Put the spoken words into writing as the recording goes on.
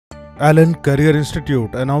Allen Career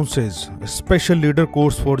Institute announces a special leader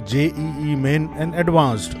course for JEE Main and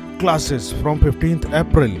Advanced classes from 15th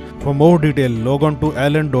April. For more detail, log on to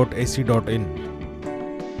allen.ac.in.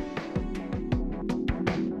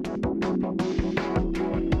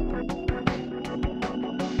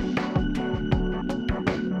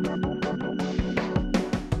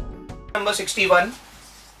 Number 61.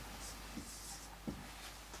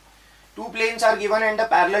 Two planes are given and the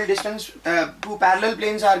parallel distance, two parallel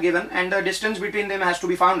planes are given and the distance between them has to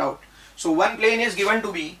be found out. So one plane is given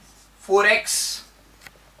to be 4x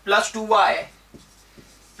plus 2y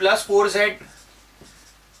plus 4z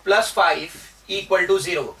plus 5 equal to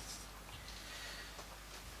 0.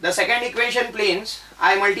 The second equation planes,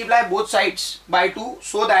 I multiply both sides by 2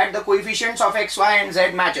 so that the coefficients of x, y and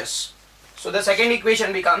z matches. So the second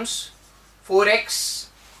equation becomes 4x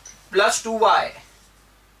plus 2y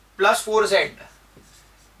plus 4z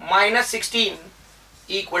minus 16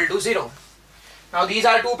 equal to 0. Now these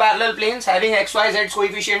are two parallel planes having x, y, z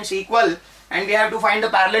coefficients equal and we have to find the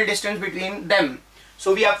parallel distance between them.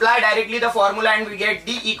 So we apply directly the formula and we get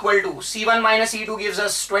d equal to c1 minus c2 gives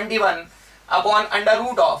us 21 upon under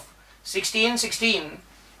root of 16.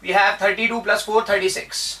 We have 32 plus 4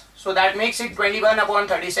 36. So that makes it 21 upon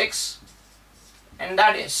 36 and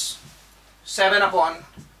that is 7 upon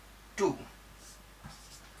 2.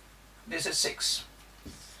 This is 6.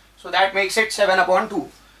 So that makes it 7 upon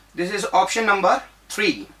 2. This is option number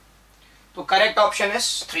 3. So correct option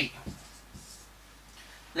is 3.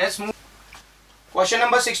 Let's move. Question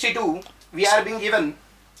number 62. We are being given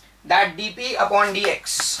that dp upon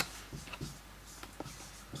dx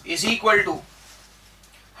is equal to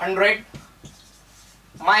 100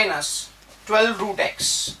 minus 12 root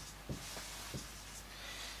x.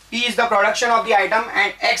 P is the production of the item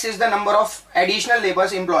and x is the number of additional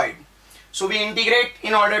labors employed. So we integrate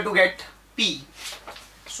in order to get P.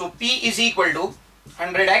 So P is equal to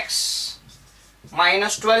 100x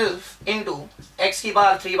minus 12 into x ki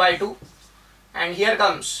power 3 by 2 and here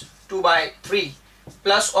comes 2 by 3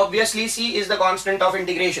 plus obviously C is the constant of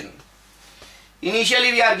integration.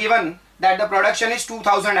 Initially we are given that the production is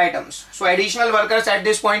 2000 items. So additional workers at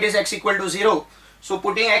this point is x equal to 0. So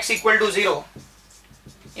putting x equal to 0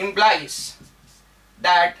 implies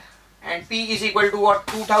that and P is equal to what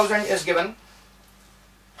 2000 is given.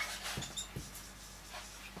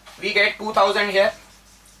 We get 2000 here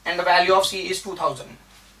and the value of C is 2000.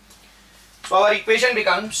 So our equation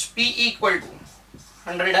becomes P equal to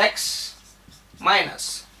 100x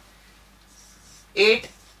minus 8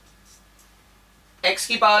 x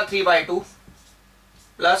ki power 3 by 2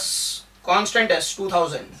 plus constant is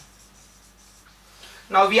 2000.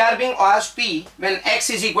 Now we are being asked P when x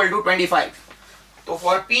is equal to 25. So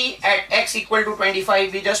for P at x equal to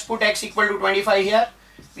 25, we just put x equal to 25 here.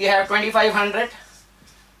 We have 2500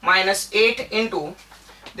 minus 8 into,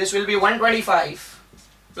 this will be 125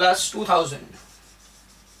 plus 2000.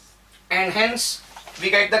 And hence we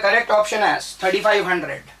get the correct option as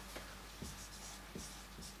 3500.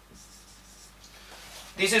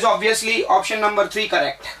 This is obviously option number 3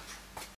 correct.